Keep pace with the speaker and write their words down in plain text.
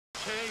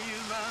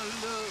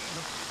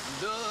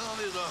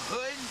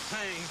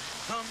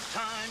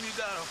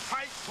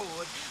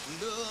forward.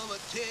 Love, I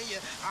tell you,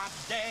 I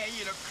dare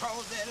you to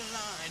cross that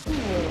line.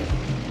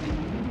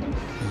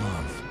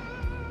 Love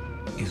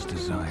is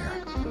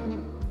desire.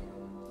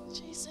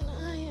 Jason,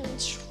 I am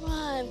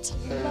trying to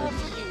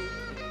love you,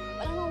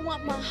 but I don't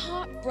want my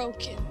heart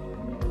broken.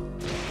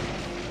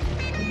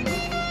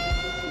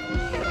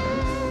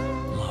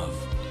 Love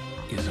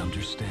is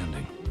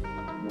understanding.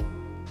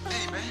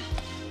 Hey,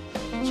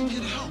 man, you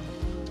get help.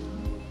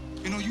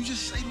 You know, you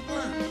just say the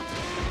word.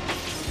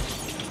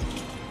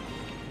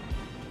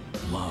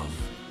 Love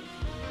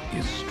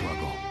is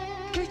struggle.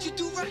 Can't you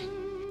do right?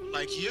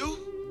 Like you?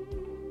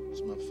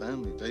 It's my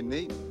family. They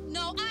need me.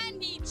 No, I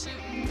need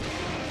you.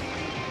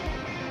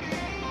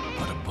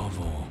 But above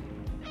all,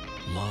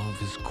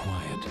 love is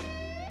quiet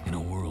in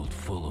a world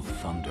full of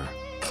thunder.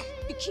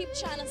 You keep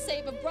trying to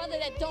save a brother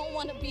that don't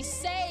want to be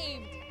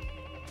saved.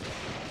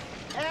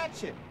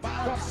 Action!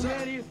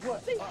 Ready?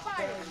 What?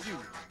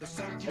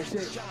 That's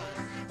it.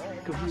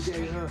 Cause you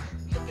gave her.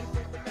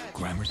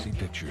 Gramercy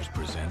Pictures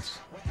presents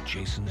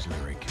Jason's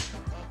Lyric,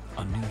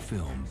 a new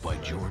film by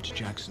George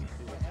Jackson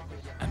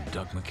and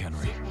Doug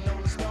McHenry,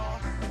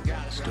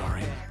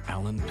 starring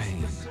Alan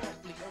Payne,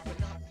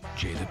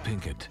 Jada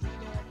Pinkett,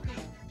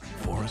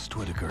 Forrest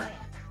Whitaker,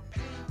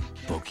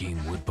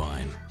 Bokeem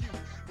Woodbine,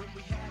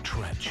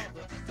 Tretch,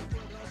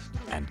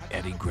 and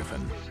Eddie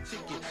Griffin.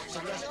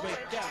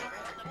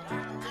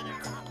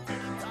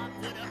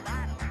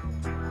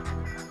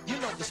 You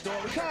know the story.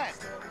 Cut!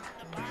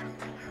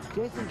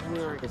 Jason's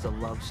Lyric is a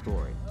love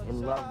story,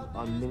 and love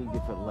on many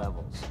different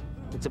levels.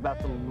 It's about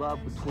the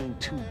love between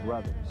two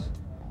brothers,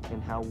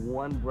 and how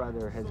one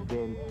brother has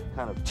been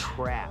kind of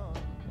trapped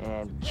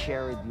and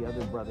carried the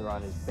other brother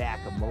on his back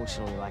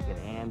emotionally like an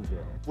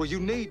anvil. Well, you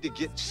need to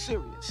get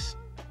serious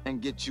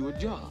and get you a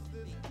job.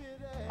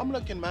 I'm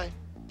looking, man.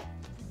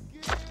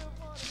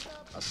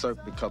 I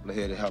circled a couple of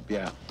here to help you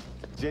out.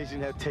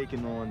 Jason had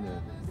taken on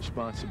the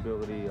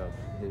responsibility of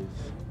his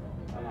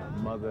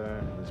mother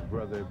and his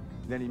brother.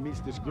 Then he meets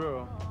this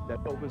girl that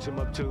opens him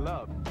up to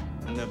love.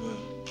 I never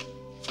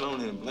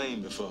flown in a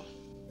plane before.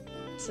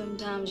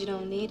 Sometimes you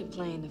don't need a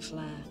plane to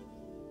fly.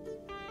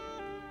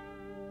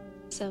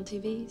 Sell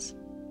TVs?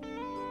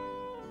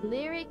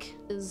 Lyric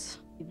is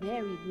a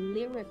very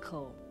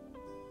lyrical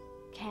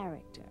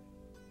character.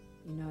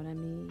 You know what I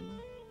mean?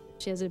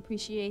 She has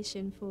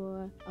appreciation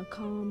for a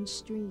calm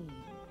stream.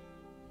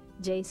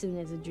 Jason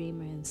is a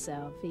dreamer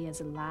himself. He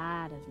has a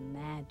lot of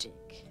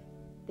magic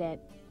that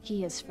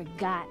he has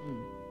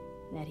forgotten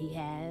that he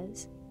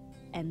has,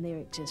 and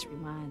Lyric just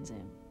reminds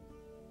him.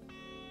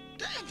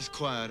 Damn, it's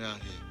quiet out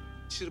here.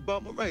 Should have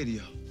bought my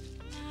radio.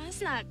 No,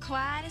 it's not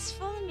quiet. It's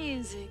full of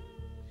music.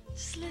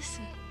 Just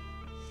listen.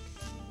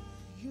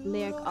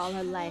 Lyric all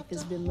her life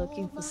has been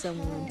looking for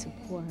someone to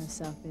pour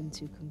herself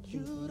into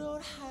completely.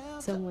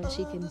 Someone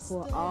she can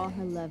pour all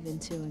her love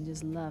into and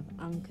just love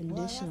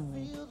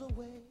unconditionally.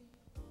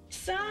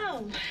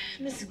 So,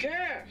 Miss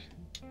Girl,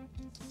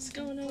 what's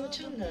going on with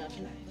your love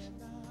life?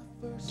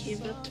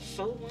 Give up the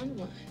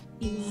 411.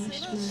 You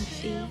washed my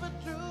feet.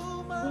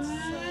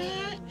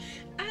 What?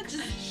 I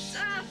just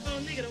died for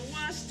a nigga to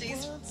wash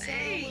these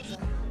feet.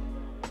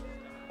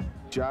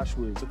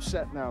 Joshua is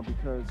upset now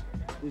because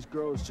this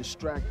girl is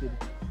distracted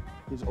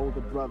his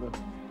older brother.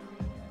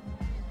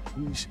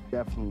 He's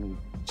definitely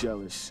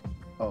jealous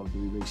of the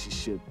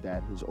relationship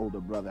that his older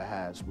brother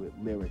has with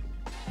Lyric.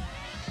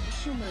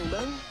 What's your name,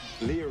 man?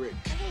 Lyric.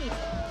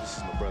 This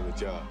is my brother,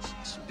 Josh.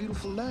 It's a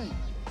beautiful name.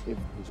 If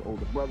his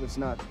older brother's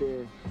not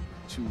there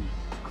to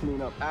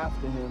clean up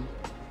after him,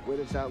 where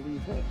does that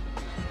leave him?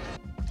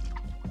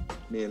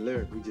 Me and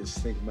Lyric, we just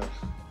think about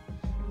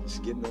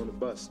just getting on the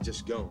bus,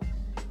 just going.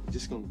 We're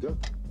just gonna go.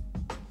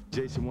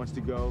 Jason wants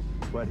to go,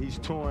 but he's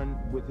torn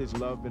with his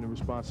love and the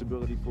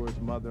responsibility for his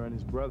mother and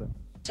his brother.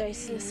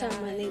 Jason, there's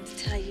something I need to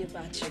tell you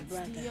about your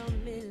brother.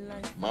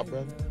 My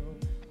brother?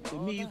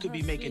 With me, you could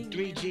be making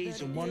 3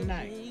 G's in one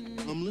night.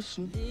 I'm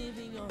listening.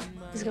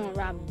 He's gonna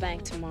rob a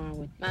bank tomorrow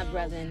with my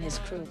brother and his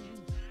crew.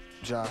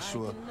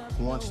 Joshua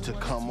wants to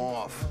come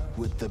off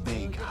with the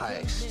big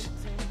heist.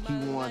 He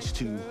wants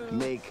to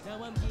make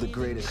the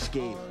great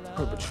escape,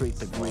 perpetrate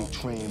the great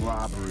train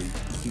robbery.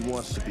 He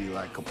wants to be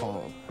like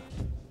Capone.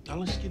 Now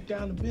let's get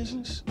down to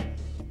business.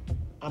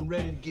 I'm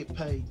ready to get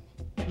paid.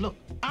 Look,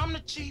 I'm the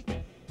chief,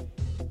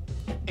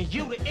 and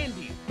you the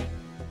Indian.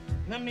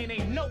 That mean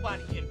ain't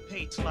nobody getting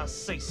paid till I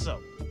say so.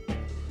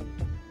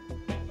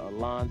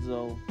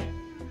 Alonzo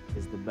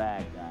is the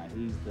bad guy.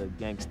 He's the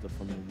gangster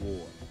from the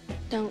war.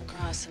 Don't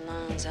cross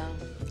Alonzo.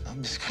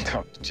 I'm just gonna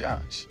talk to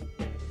Josh.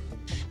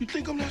 You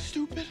think I'm that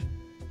stupid?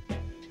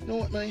 You know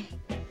what, man?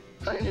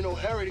 I ain't in no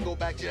hurry to go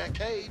back to that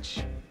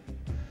cage.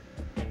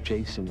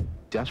 Jason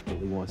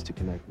desperately wants to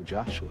connect with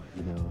Joshua,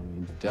 you know, I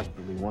mean,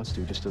 desperately wants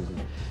to, just doesn't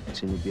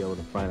seem to be able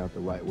to find out the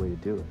right way to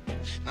do it.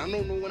 I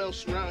know no one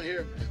else around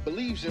here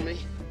believes in me,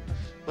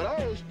 but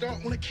I always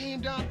thought when it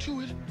came down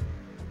to it,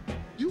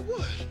 you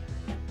would.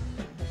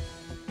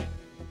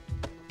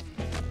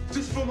 This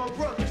is for my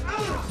brother.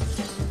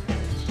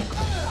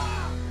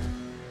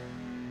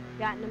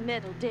 Got in the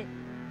middle,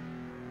 didn't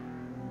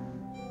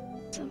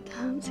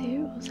Sometimes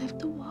heroes have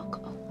to walk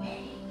alone.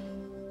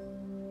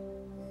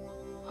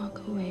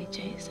 Walk away,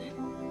 Jason.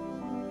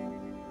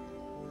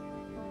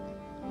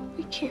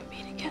 We can't be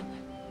together.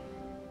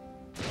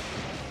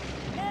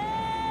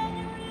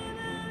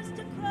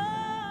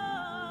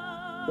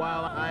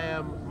 While I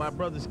am my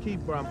brother's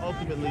keeper, I'm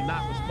ultimately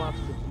not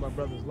responsible for my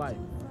brother's life.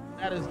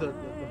 That is the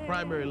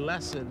primary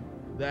lesson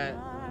that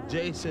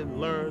Jason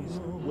learns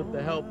with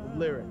the help of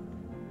Lyric.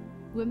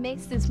 What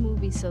makes this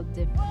movie so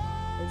different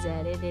is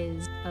that it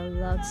is a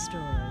love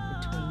story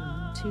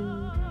between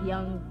two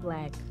young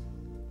black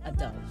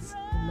adults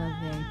who love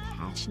very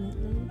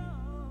passionately,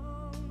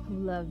 who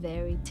love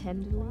very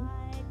tenderly,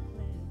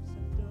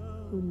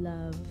 who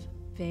love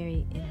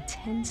very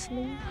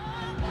intensely.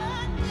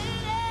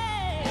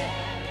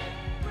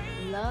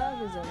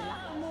 Love is a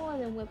lot more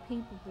than what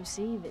people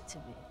perceive it to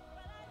be.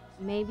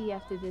 Maybe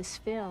after this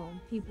film,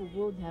 people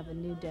will have a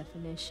new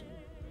definition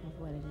of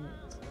what it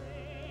is.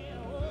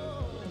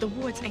 The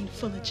wards ain't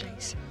full of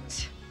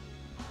Jasons,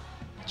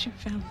 but your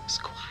family was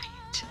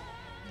quiet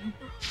in a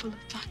world full of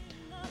thunder.